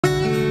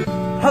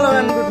Hello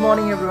and good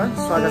morning everyone.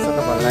 स्वागत छ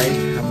तपाईहरुलाई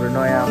हाम्रो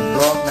नयाँ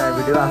ब्लग नयाँ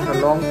video after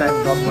long time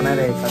blog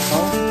बनाइरहेका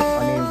छौं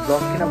अनि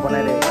ब्लग किन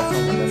बनाइरहेका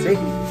छौं भन्दा चाहिँ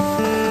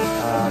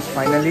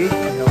फाइनली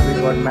we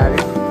got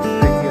married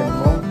प्रीति अनि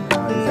म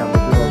हिजो हाम्रो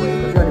विवाह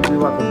भएको थियो अनि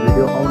विवाहको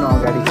भिडियो आउन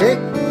अगाडि चाहिँ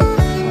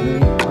हामी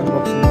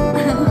अनबक्सिङ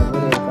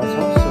गरिरहेका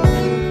छौं सो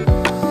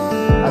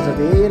आज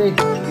धेरै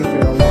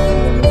गिफ्टहरु अनबक्सिङ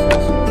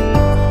गर्नेछौं सो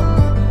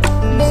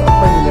हामी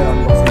सबै मिलेर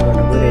अनबक्सिङ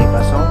गर्न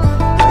गइरहेका छौं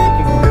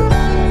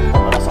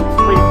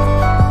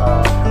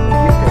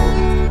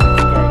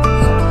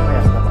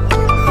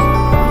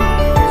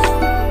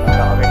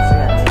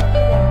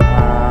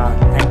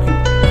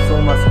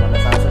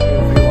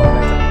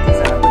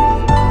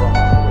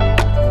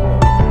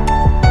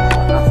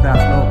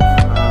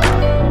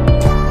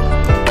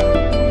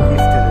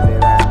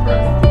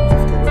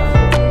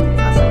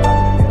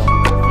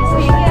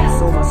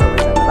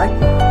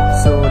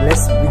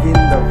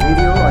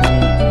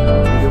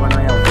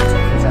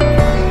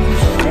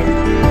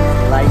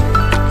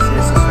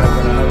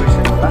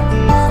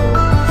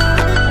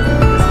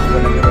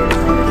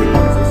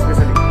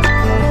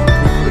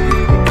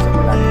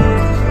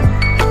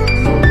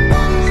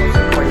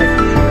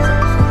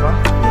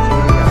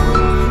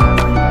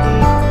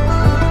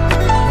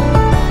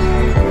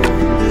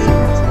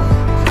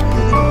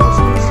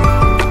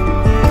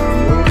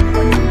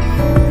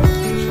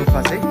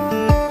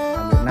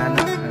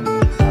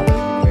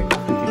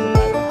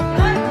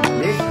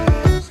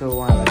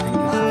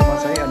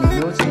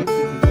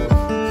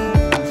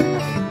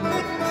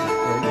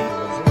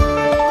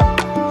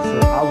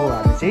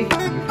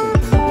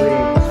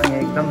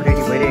एकदम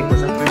रेडी भइरहेको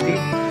छ प्रीति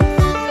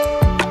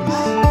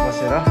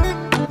बसेर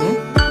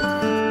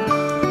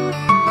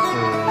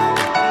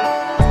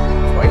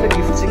पहिलो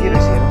गिफ्ट चाहिँ के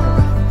रहेछ हेरौँ न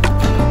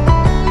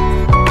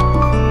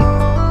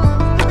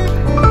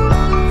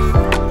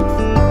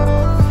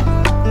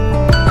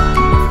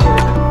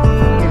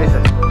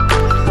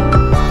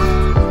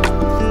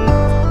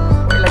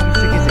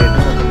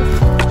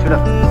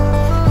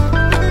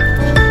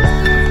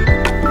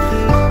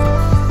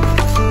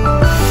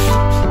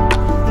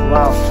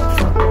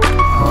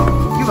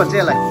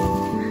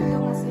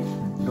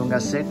ढुङ्गा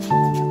सेट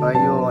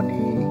यो अनि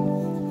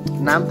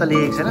नाम त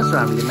लेखेको छैन सो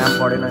हामीले नाम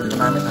पढेन यसको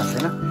नामै थाहा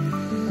छैन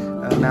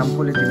नाम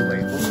कसले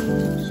दिनुभएको सो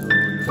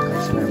थाहा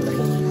छैन हामीलाई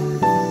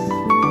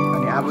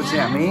अनि अब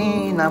चाहिँ हामी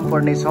नाम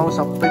पढ्नेछौँ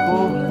सबैको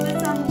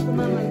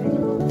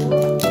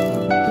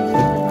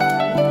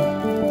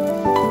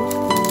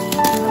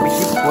हामी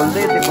गिफ्ट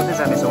खोल्दै देखाउँदै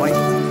जानेछौँ है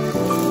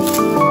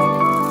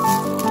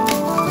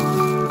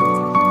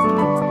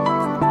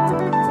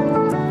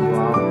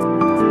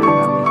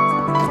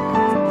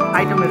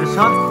आइटमहरु छ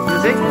यो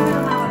चाहिँ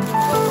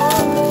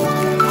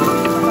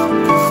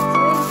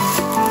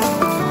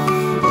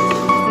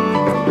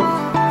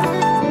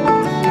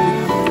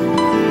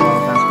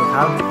काँचको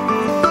थाल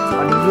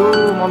अनि यो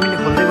मम्मीले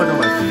खोल्दै गर्नु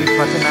भएको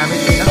गिफ्टमा चाहिँ नामै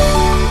छैन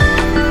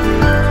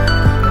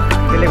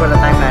त्यसले गर्दा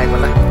टाइम लागेको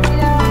होला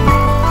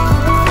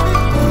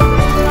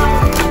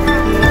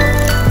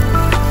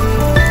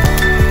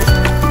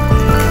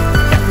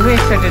तिमी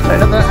एक्साइटेड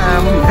छैन त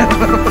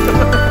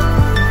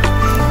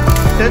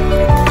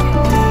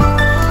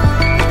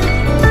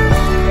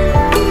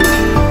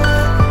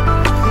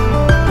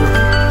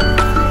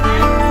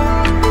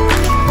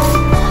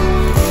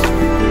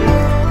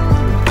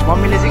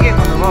मम्मीले चाहिँ के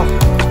गर्नुभयो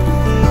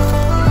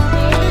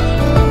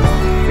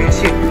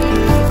बेडसिट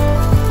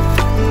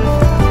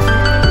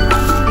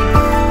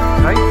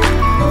है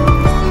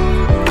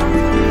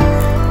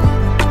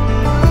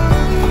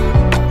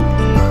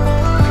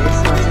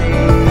यसमा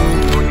चाहिँ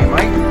जोड्नेम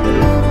है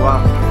वा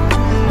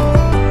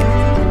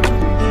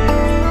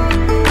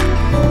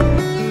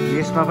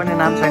यसमा पनि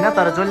नाम छैन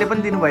तर जसले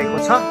पनि दिनुभएको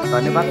छ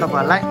धन्यवाद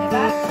तपाईहरुलाई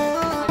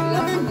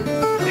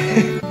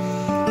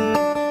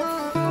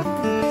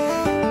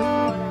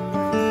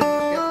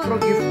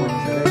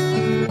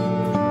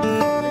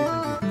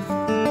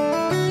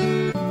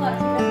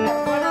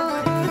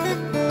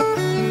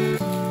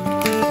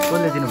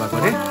कसले दिनुभएको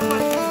अरे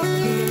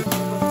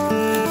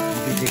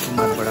विजय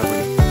कुमार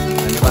बडाबडी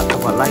धन्यवाद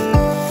तपाईँहरूलाई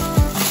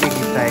के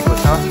गिफ्ट आएको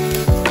छ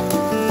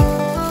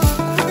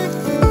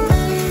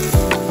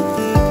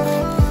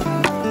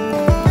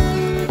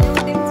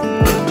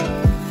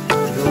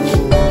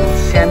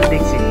सानो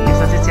देख्छ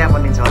त्यसमा चाहिँ चिया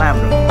बनिन्छ होला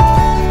हाम्रो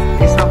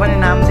यसमा पनि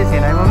नाम चाहिँ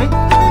थिएन है मम्मी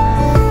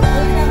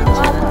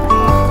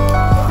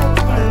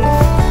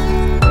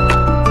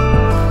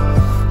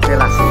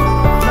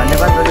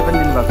धन्यवाद जसले पनि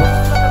दिनुभएको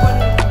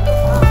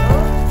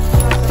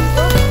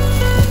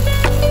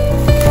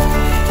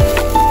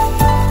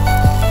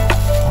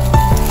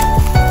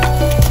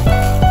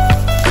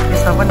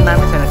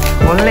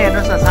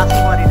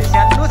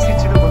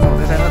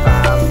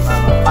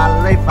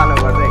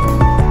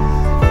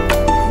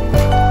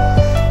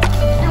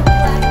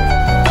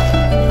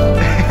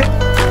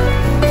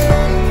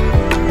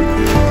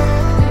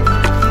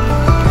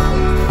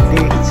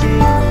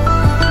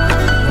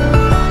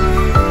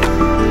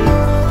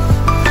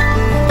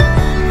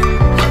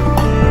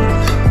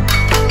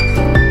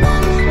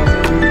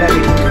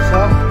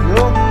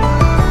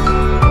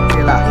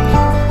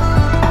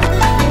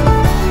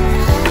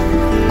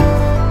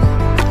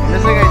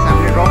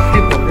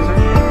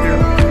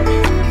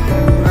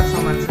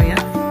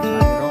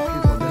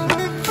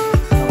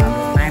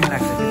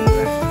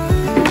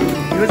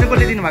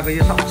दिनु भएको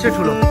यो सबसे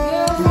ठुलो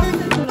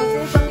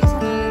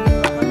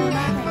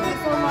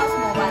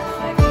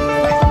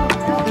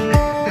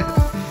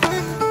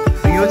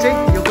यो चाहिँ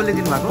यो कसले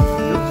दिनु भएको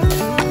यो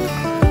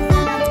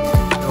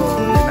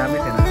नामै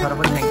थिएन तर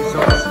पनि थ्याङ्क यू सो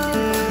मच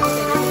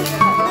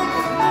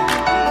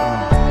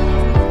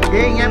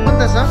ए यहाँ पनि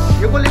त छ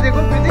यो कसले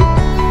दिएको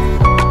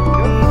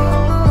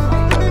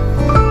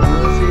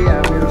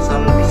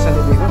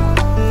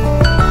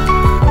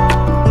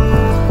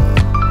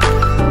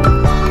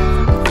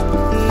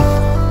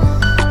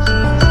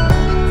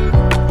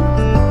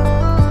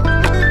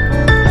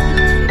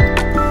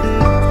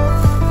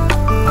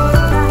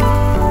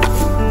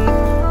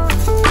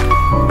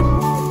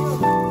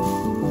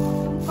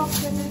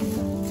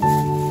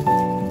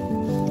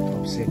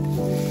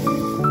प्रीति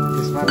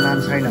त्यसमा नाम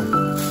छैन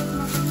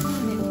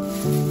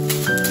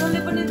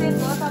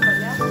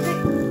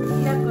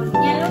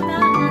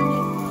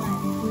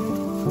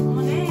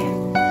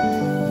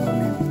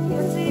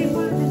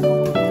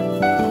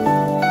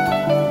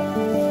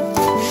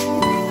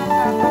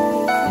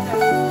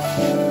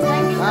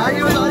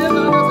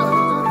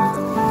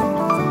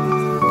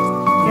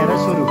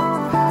सुरु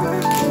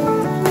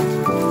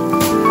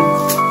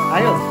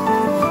आयो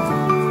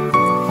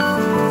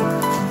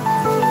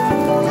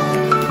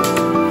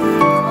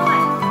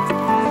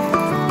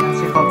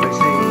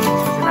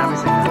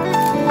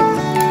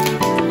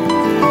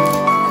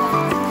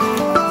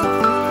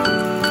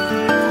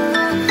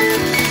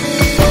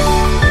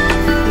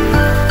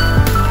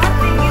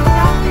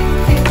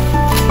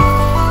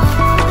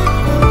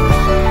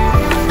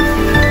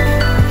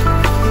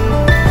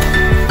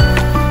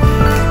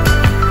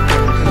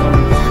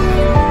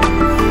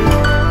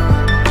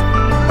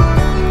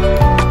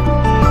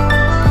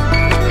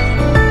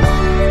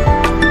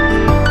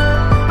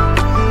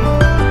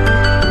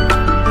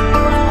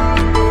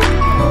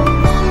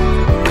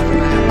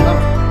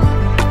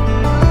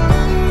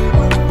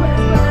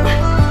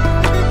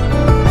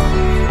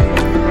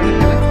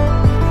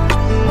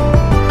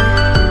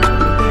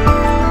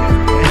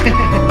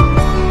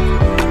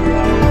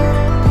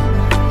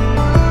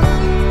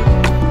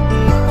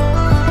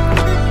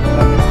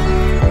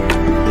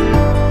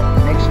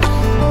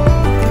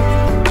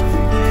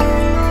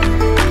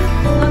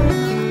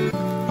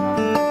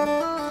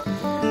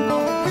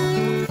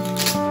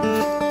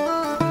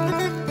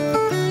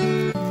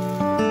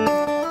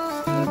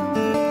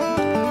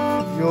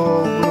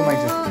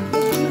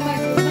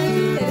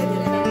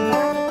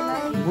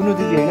बुनु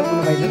दिदी होइन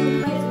बुनु भाइ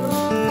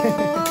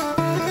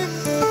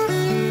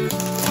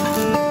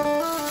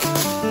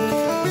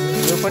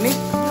यो पनि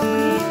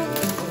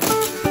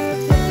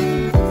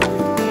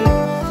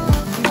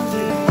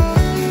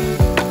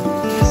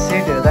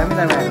सेटहरू दामी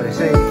दामी आएको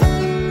रहेछ है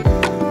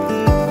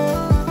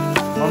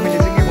मम्मीले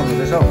चाहिँ के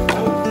भन्नुहुँदैछ हौ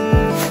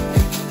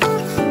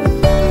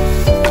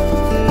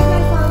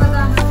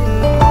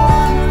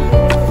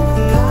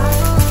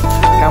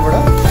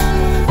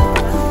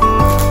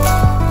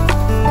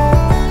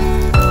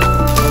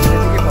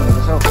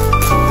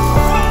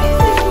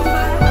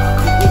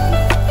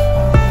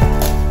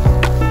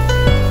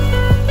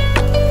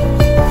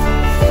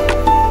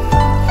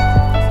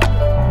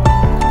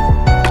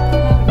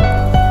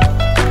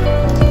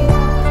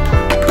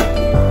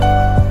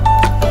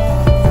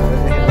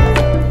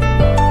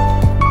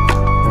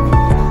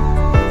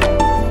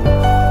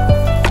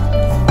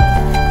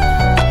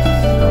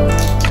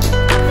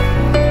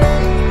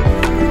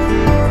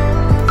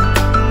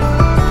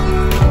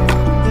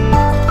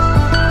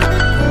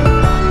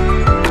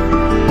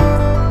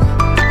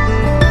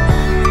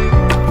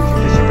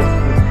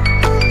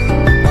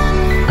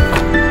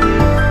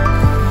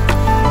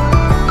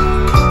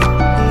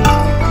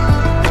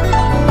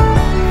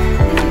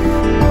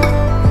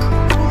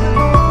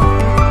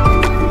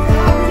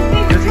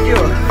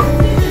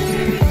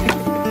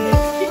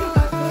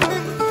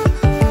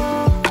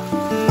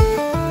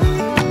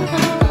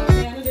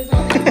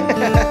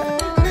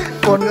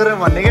फोन गरेर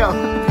भन्ने क्या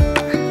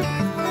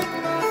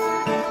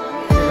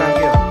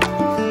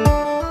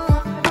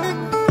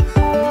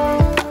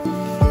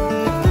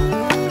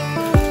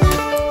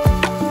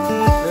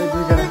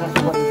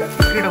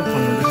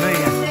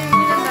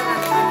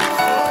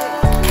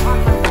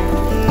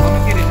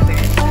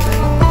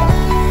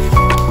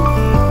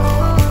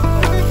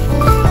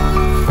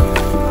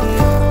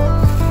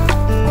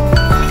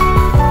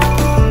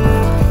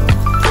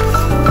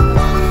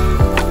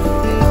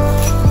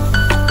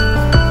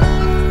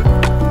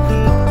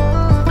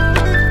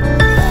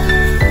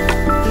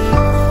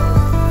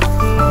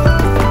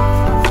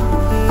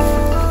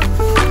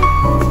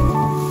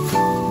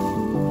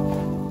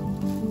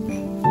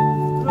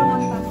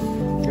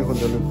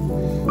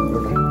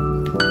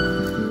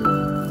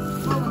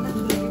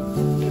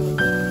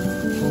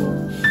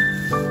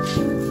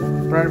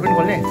प्रणाली पनि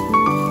खोल्ने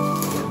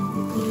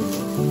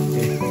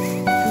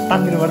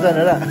तान्दिनु पर्छ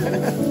भनेर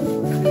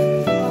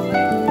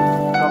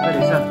कफी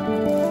रहेछ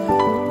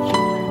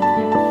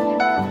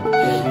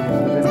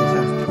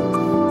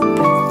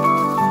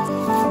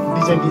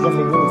डिजाइन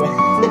लेख्नु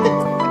हुन्छ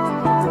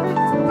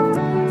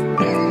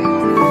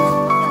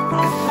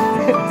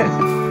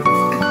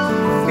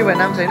तपाईँ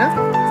नाम छैन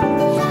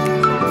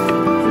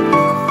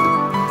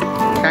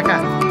काका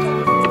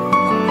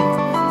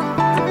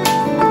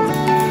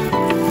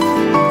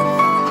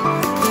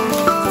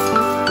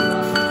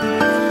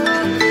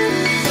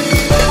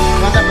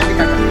प्रजापति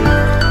काका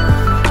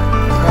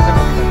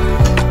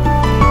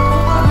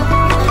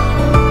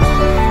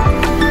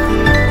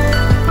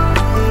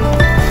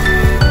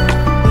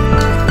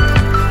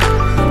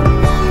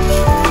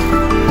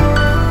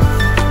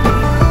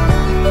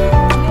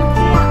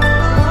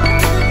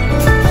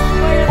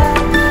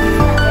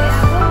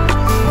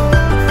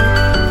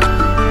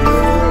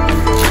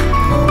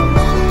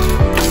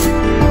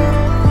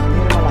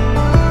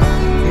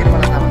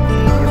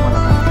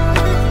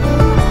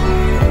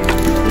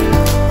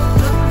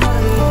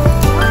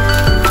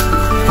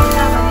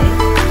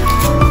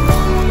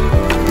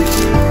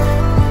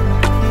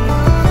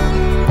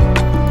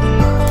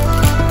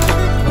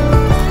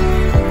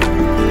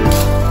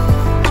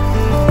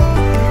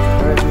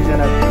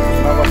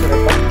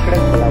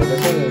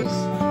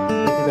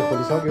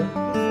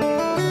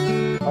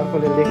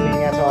अर्कोले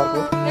लेख्ने यहाँ छ अर्को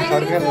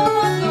सड्केल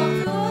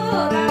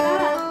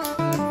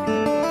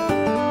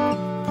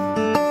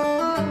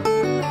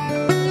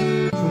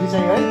छुरी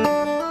चाहिँ है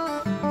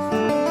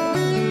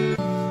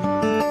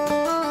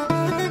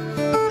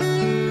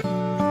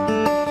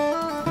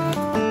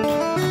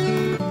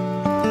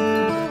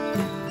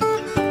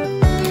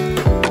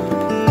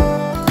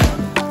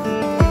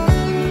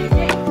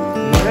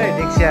मेरै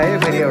डेक्सी आयो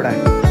फेरि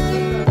एउटा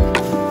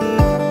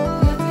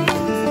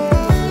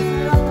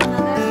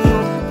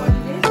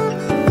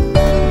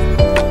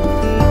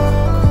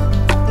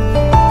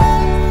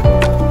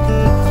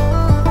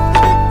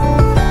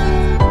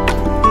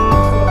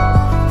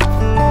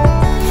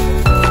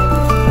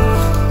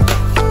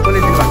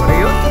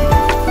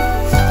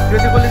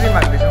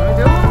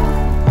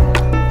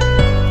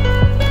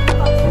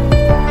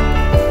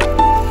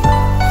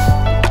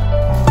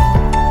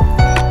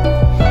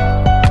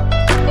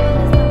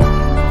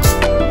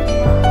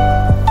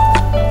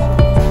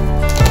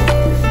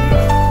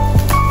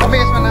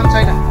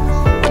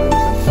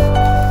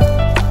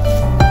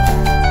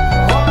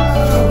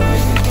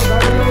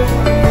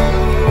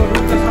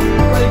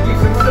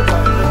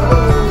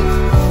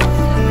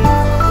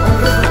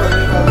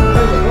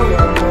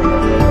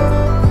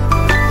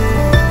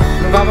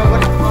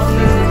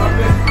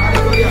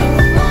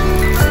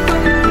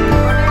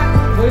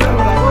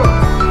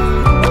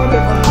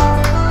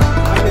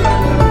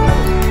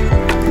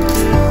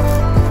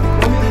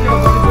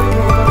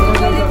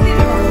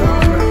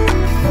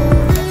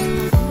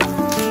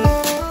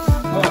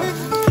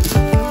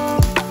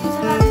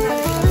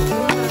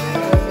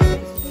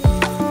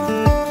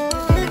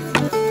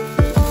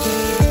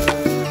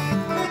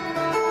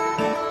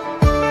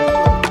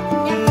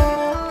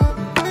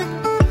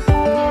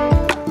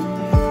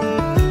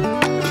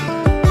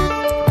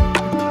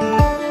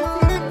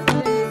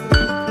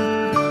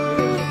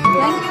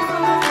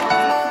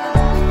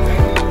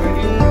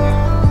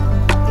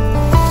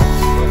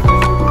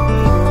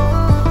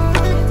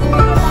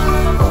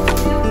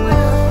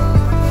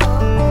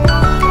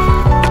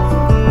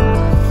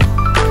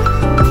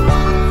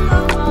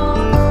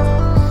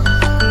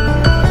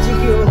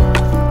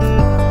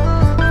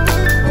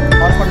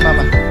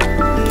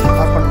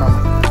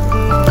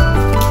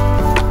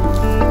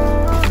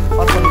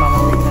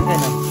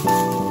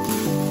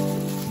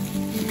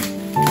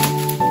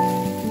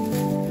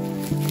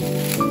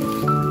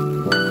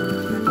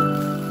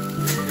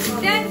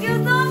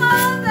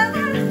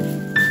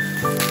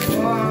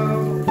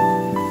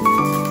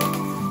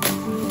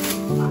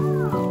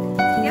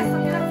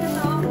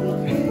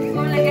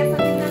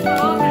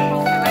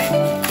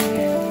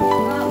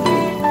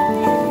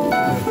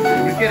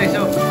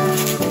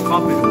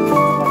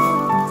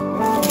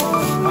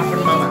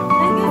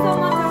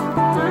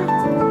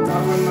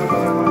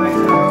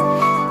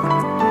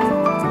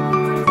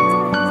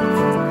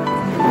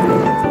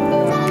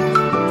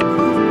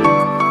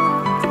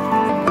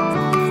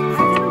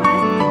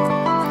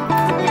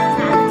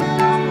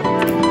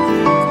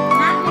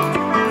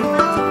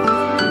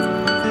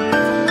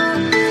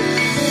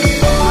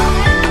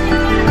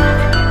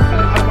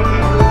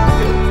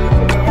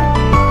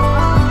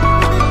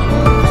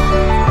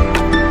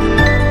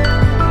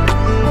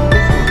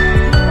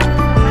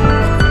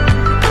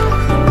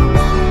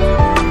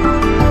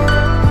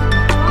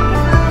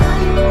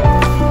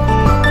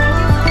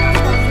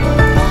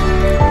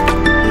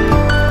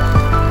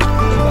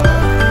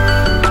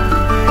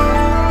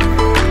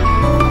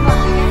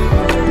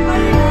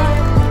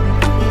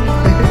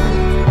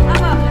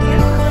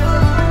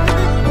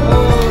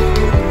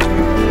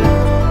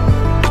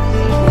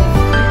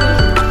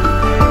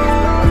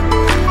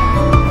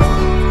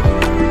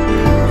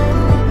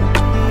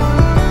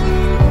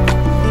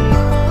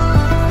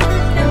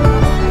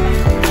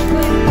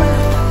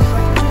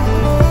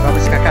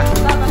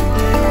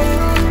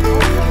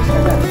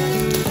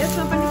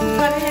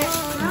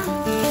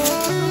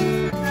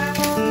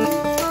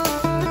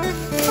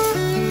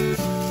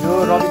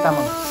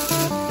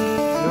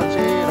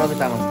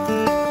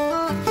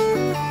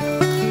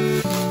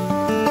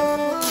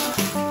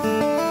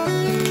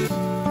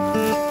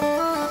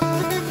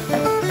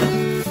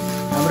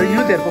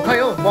फुलहरूको खै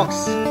हो बक्स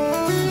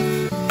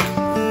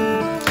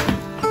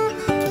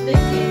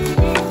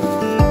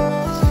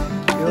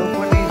यो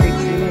पनि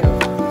देख्छु नि हो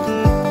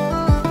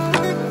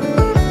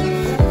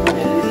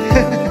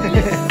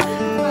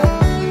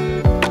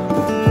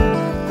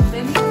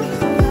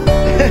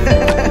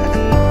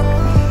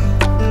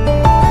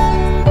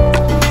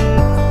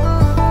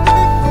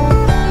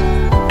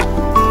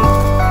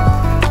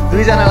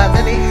दुईजना लाग्छ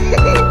नि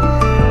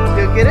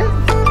त्यो के अरे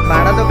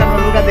भाडा दोकानमा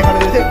लुगा देखाउने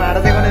जस्तै भाडा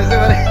देखाउने जस्तै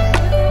गरे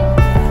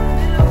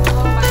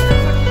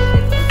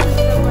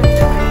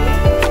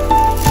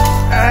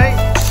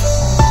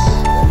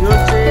यो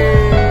चाहिँ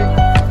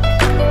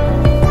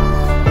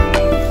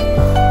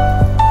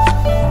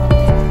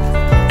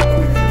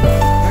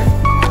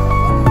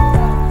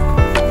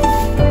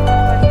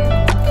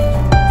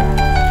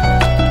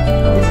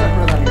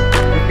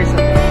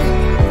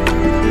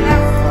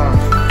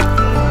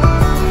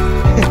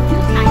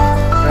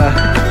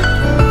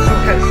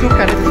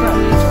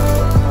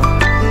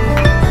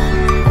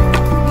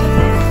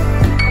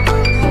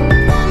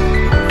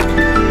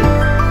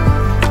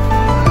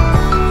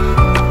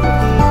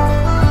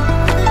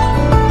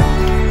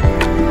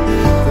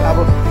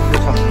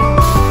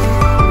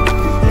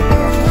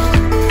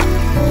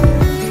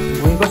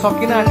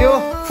सकिन आँट्यो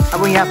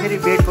अब यहाँ फेरि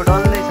बेडको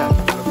डल्लै छ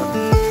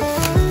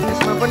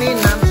यसमा पनि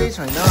नाम चाहिँ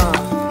छैन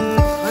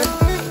है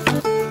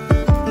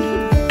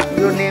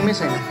यो नेमै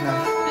छैन नाम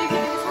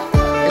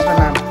यसमा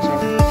नाम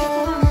छैन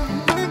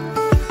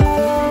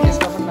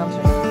यसमा पनि नाम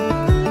छैन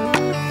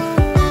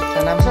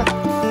नाम छ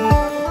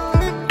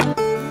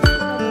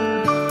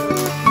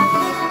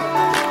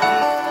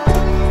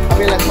अब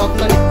यसलाई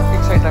 70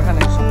 61 राख न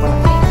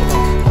सबैलाई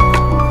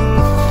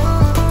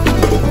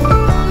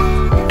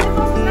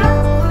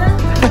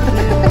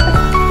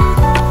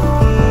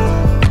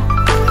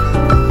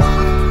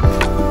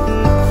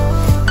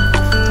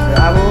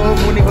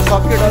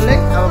सक्यो डल्लै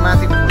अब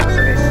माथिको फुल्छ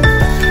गाइस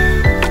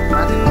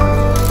माथिको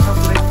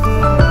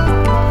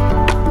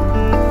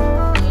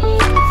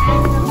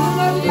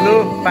लु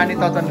पानी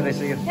तताउने रहेछ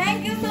यो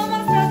थ्यांक यू सो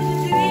मच रजनी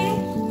दिदी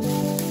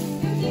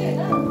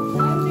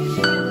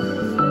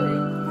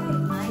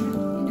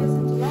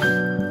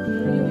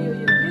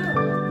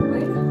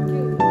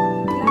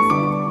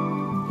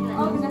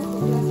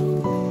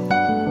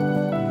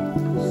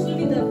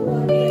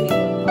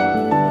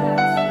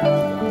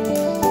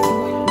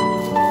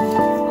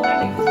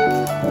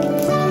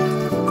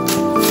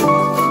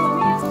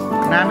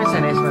नामै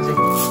छैन यसमा चाहिँ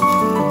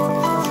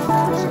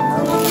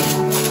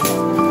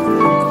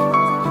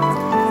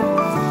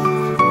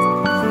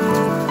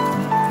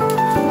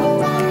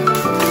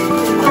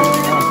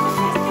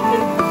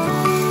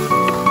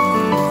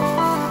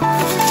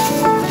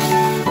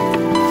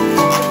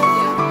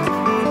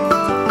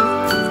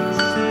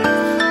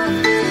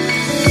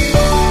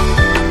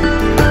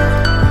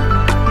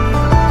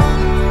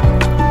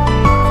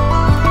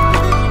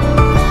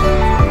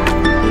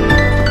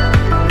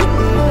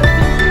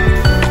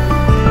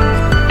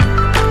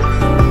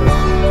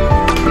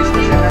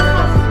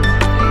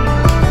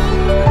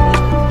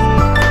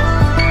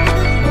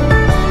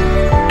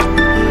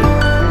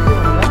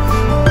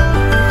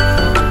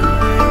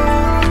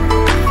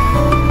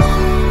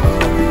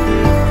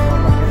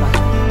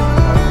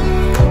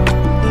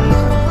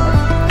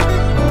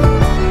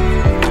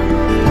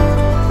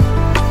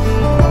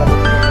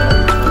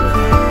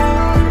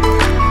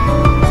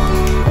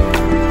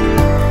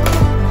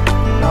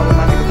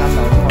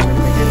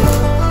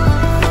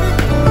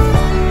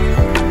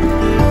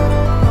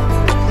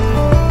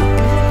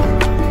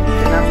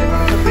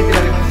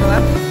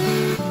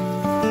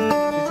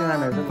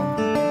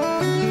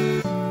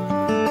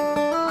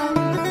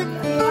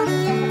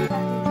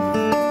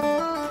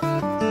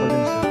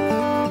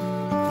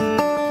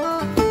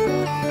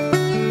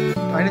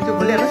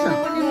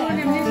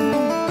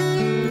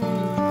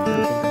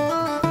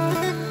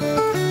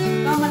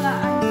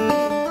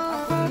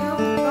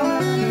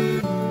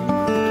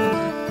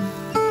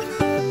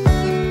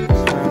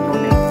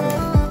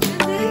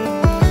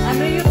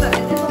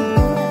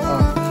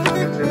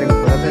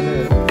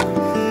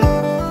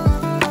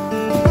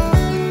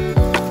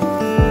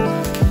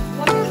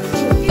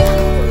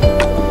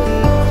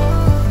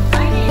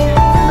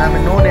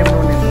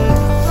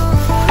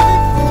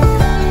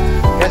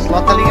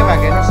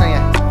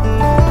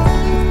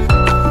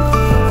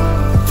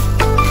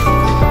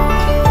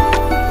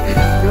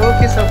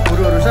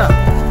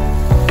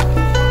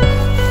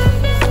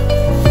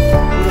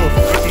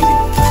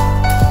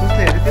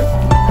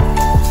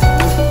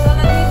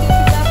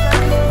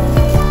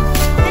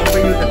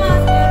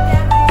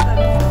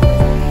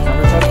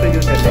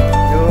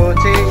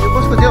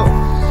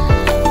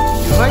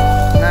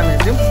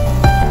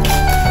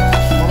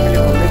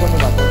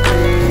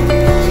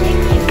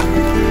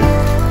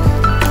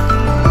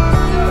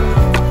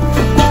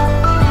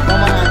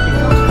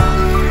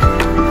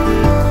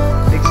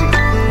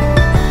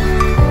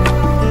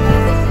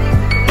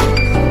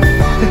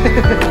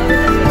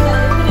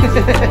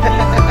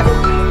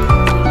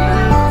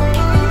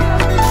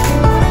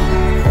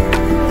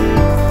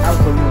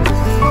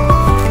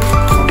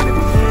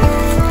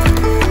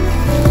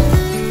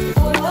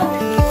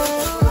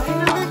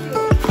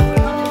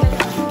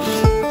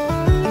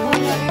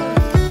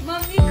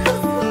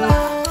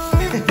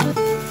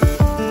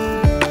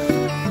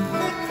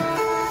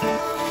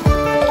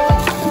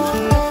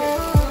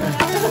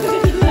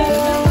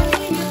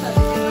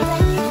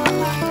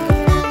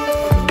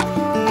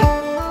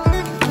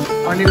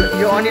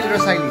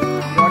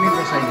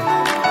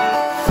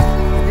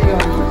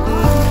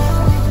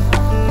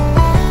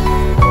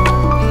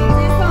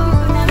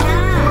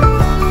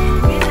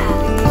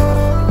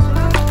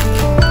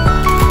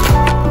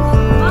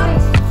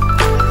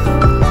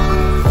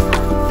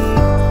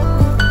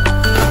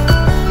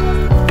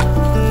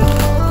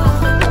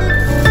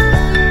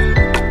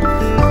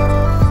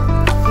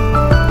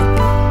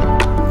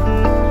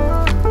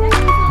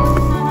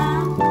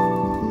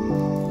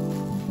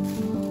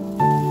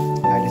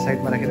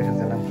साइडमा राखेर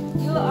खेल्छ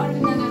यो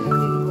अर्जुन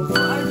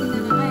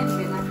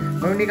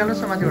म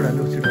निकाल्नुहोस् न माथिबाट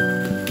लुक छिटो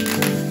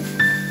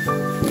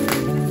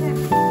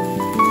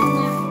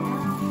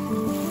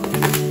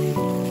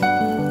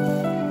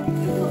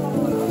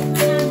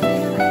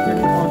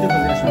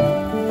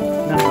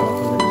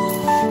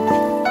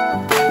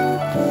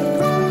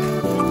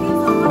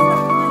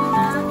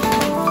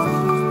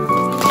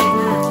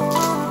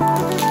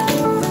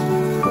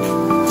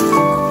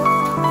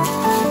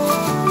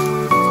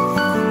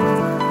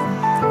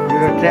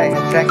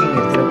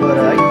ट्र्याकिङहरूतिर गएर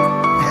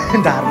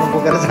है ढाडमा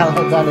बोकेर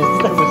जाने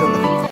जस्तै बुझ्छ